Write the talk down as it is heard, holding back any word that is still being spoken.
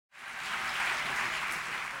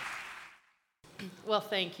Well,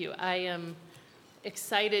 thank you. I am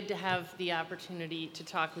excited to have the opportunity to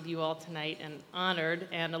talk with you all tonight, and honored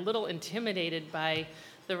and a little intimidated by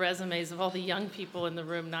the resumes of all the young people in the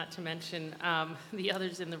room, not to mention the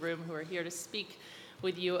others in the room who are here to speak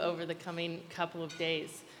with you over the coming couple of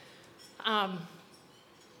days.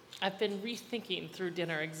 I've been rethinking through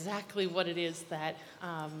dinner exactly what it is that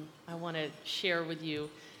I want to share with you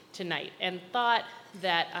tonight, and thought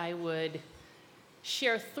that I would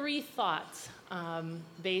share 3 thoughts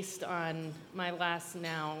based on my last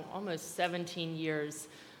now almost 17 years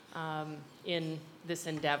in this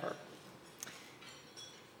endeavor.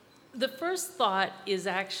 The first thought is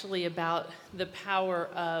actually about the power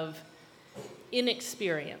of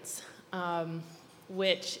inexperience,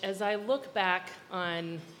 which, as I look back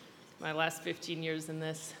on my last 15 years in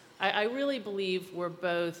this, I really believe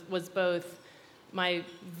was both my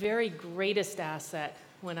very greatest asset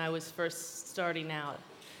when I was first starting out,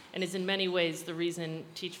 and is in many ways the reason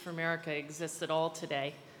Teach for America exists at all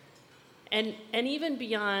today. And even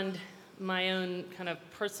beyond my own kind of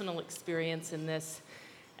personal experience in this,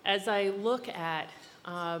 as I look at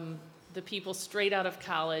the people straight out of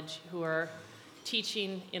college who are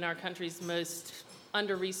teaching in our country's most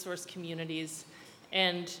under-resourced communities,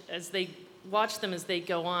 and as they watch them as they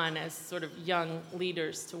go on as sort of young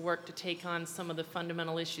leaders to work to take on some of the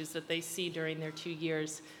fundamental issues that they see during their 2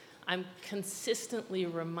 years, I'm consistently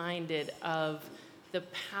reminded of the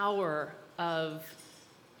power of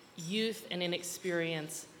youth and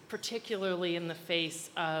inexperience, particularly in the face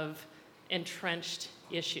of entrenched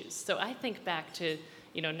issues. So I think back to,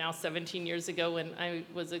 now 17 years ago when I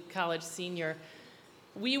was a college senior,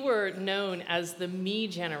 we were known as the me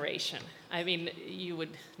generation. I mean, you would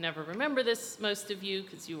never remember this, most of you,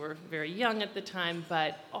 because you were very young at the time,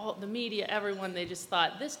 but all the media, everyone, they just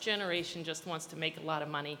thought, this generation just wants to make a lot of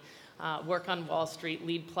money, work on Wall Street,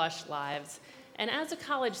 lead plush lives. And as a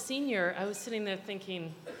college senior, I was sitting there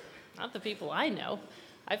thinking, not the people I know.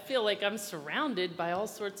 I feel like I'm surrounded by all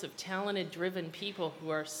sorts of talented, driven people who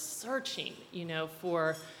are searching,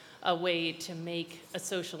 for a way to make a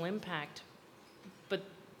social impact. But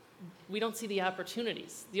we don't see the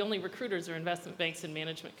opportunities. The only recruiters are investment banks and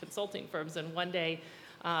management consulting firms. And one day,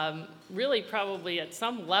 really probably at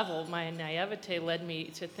some level, my naivete led me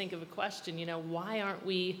to think of a question, why aren't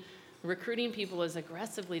we recruiting people as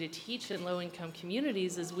aggressively to teach in low-income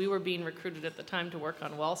communities as we were being recruited at the time to work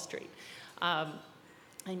on Wall Street?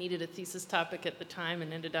 I needed a thesis topic at the time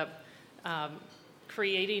and ended up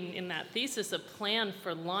creating in that thesis a plan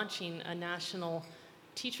for launching a national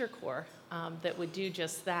teacher corps that would do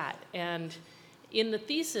just that. And in the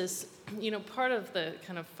thesis, part of the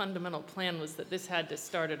kind of fundamental plan was that this had to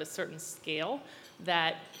start at a certain scale,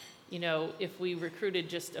 that, if we recruited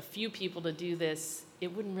just a few people to do this,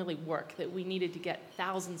 it wouldn't really work, that we needed to get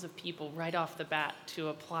thousands of people right off the bat to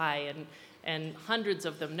apply, and hundreds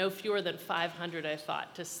of them, no fewer than 500, I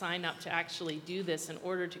thought, to sign up to actually do this in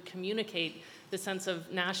order to communicate the sense of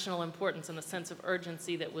national importance and the sense of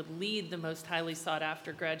urgency that would lead the most highly sought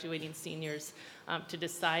after graduating seniors to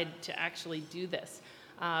decide to actually do this.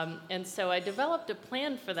 And so I developed a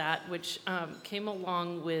plan for that, which came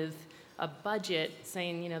along with a budget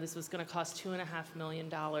saying, this was going to cost $2.5 million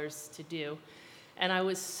to do. And I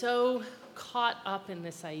was so caught up in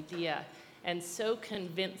this idea and so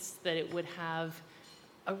convinced that it would have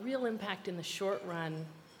a real impact in the short run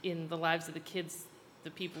in the lives of the kids the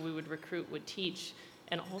people we would recruit would teach,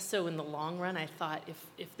 and also in the long run, I thought,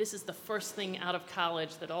 if this is the first thing out of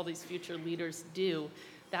college that all these future leaders do,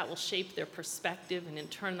 that will shape their perspective, and in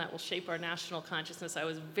turn, that will shape our national consciousness. I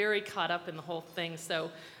was very caught up in the whole thing, so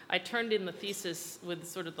I turned in the thesis with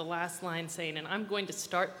sort of the last line saying, and I'm going to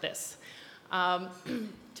start this,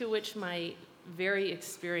 to which my very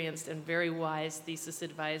experienced and very wise thesis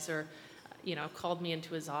advisor, called me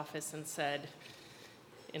into his office and said,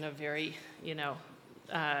 in a very, he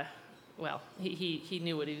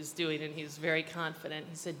knew what he was doing and he was very confident.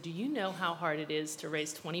 He said, do you know how hard it is to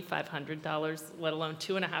raise $2,500, let alone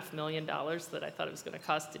 $2.5 million that I thought it was going to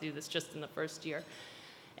cost to do this just in the first year?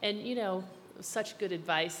 And, such good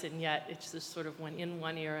advice, and yet it just sort of went in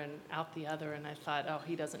one ear and out the other, and I thought, oh,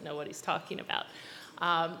 he doesn't know what he's talking about.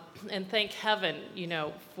 And thank heaven,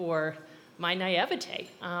 for my naivete,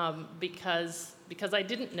 because I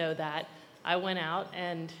didn't know that. I went out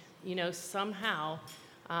and, somehow,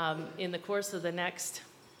 in the course of the next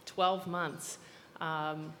 12 months,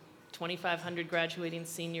 2,500 graduating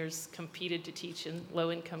seniors competed to teach in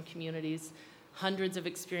low-income communities. Hundreds of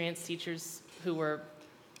experienced teachers who were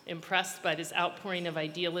impressed by this outpouring of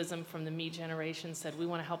idealism from the me generation said, we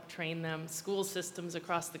want to help train them. School systems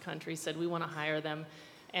across the country said, we want to hire them.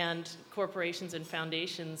 And corporations and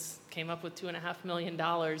foundations came up with $2.5 million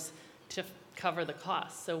to cover the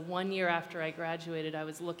cost. So 1 year after I graduated, I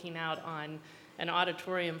was looking out on an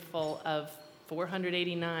auditorium full of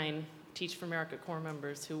 489 Teach for America Corps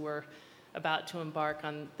members who were about to embark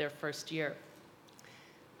on their first year.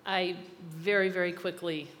 I very, very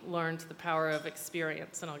quickly learned the power of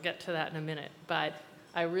experience, and I'll get to that in a minute, but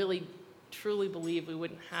I really, truly believe we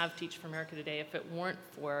wouldn't have Teach for America today if it weren't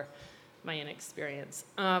for my inexperience.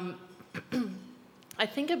 I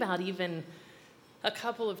think about even a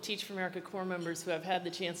couple of Teach for America Corps members who I've had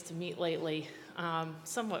the chance to meet lately,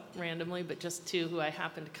 somewhat randomly, but just two who I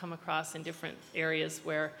happen to come across in different areas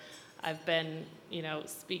where I've been,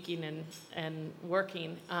 speaking and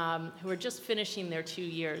working, who are just finishing their 2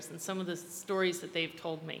 years, and some of the stories that they've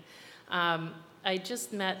told me. I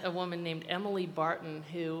just met a woman named Emily Barton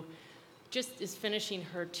who just is finishing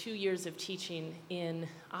her 2 years of teaching in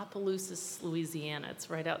Opelousas, Louisiana. It's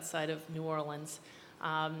right outside of New Orleans.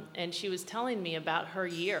 And she was telling me about her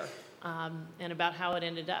year and about how it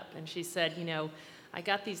ended up. And she said, I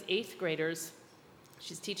got these 8th graders,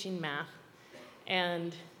 she's teaching math,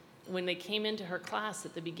 and when they came into her class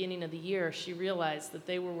at the beginning of the year, she realized that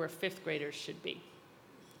they were where 5th graders should be.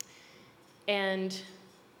 And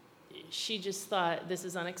she just thought, this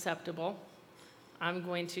is unacceptable. I'm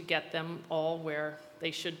going to get them all where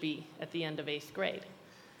they should be at the end of 8th grade.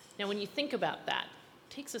 Now, when you think about that,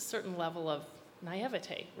 it takes a certain level of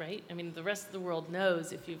naivete, right? I mean, the rest of the world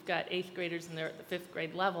knows if you've got 8th graders and they're at the 5th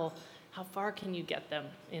grade level, how far can you get them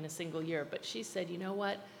in a single year? But she said, you know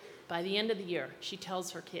what? By the end of the year, she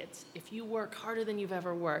tells her kids, if you work harder than you've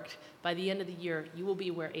ever worked, by the end of the year, you will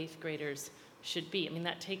be where 8th graders should be. I mean,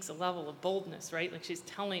 that takes a level of boldness, right? Like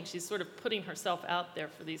she's sort of putting herself out there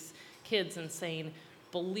for these kids and saying,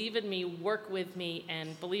 believe in me, work with me,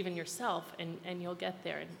 and believe in yourself, and you'll get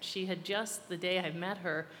there. And she had just, the day I met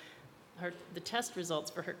her, the test results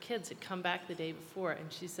for her kids had come back the day before, and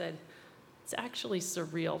she said, it's actually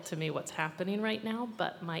surreal to me what's happening right now,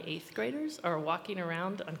 but my 8th graders are walking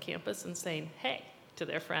around on campus and saying, hey, to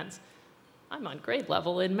their friends, I'm on grade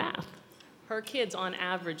level in math. Her kids, on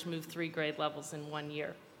average, move 3 grade levels in 1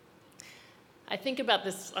 year. I think about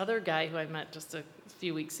this other guy who I met just a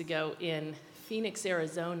few weeks ago in Phoenix,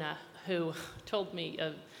 Arizona, who told me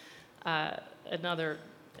another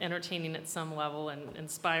entertaining at some level and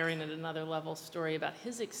inspiring at another level story about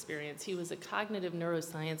his experience. He was a cognitive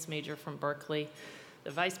neuroscience major from Berkeley. The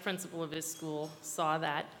vice principal of his school saw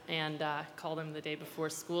that and called him the day before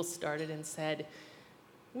school started and said,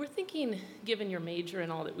 we're thinking, given your major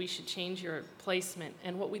and all, that we should change your placement.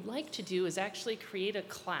 And what we'd like to do is actually create a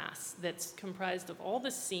class that's comprised of all the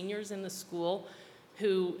seniors in the school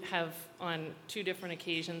who have, on 2 different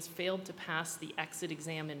occasions, failed to pass the exit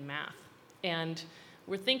exam in math. And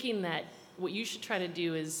we're thinking that what you should try to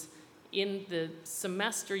do is, in the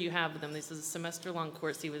semester you have with them, this is a semester-long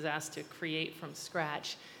course he was asked to create from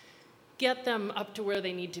scratch, get them up to where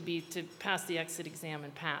they need to be to pass the exit exam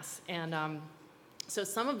and pass. And so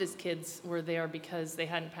some of his kids were there because they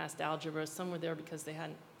hadn't passed algebra, some were there because they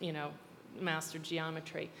hadn't, mastered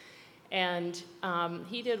geometry. And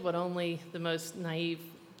he did what only the most naive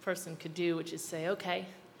person could do, which is say, okay,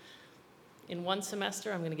 in 1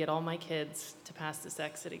 semester, I'm going to get all my kids to pass this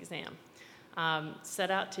exit exam.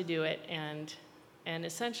 Set out to do it, and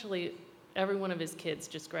essentially every one of his kids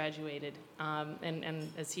just graduated. And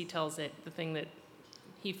as he tells it, the thing that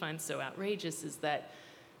he finds so outrageous is that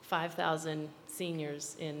 5,000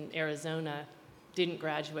 seniors in Arizona didn't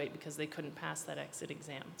graduate because they couldn't pass that exit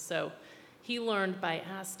exam. So he learned by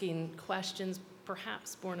asking questions,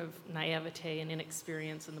 perhaps born of naivete and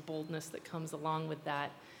inexperience and the boldness that comes along with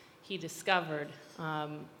that. He discovered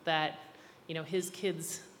that his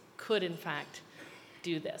kids could in fact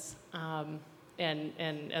do this,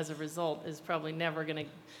 and as a result is probably never going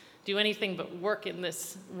to do anything but work in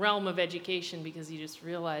this realm of education because he just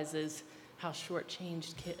realizes how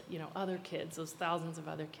shortchanged other kids, those thousands of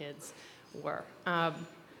other kids, were.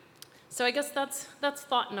 So I guess that's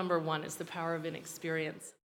thought number 1, is the power of inexperience.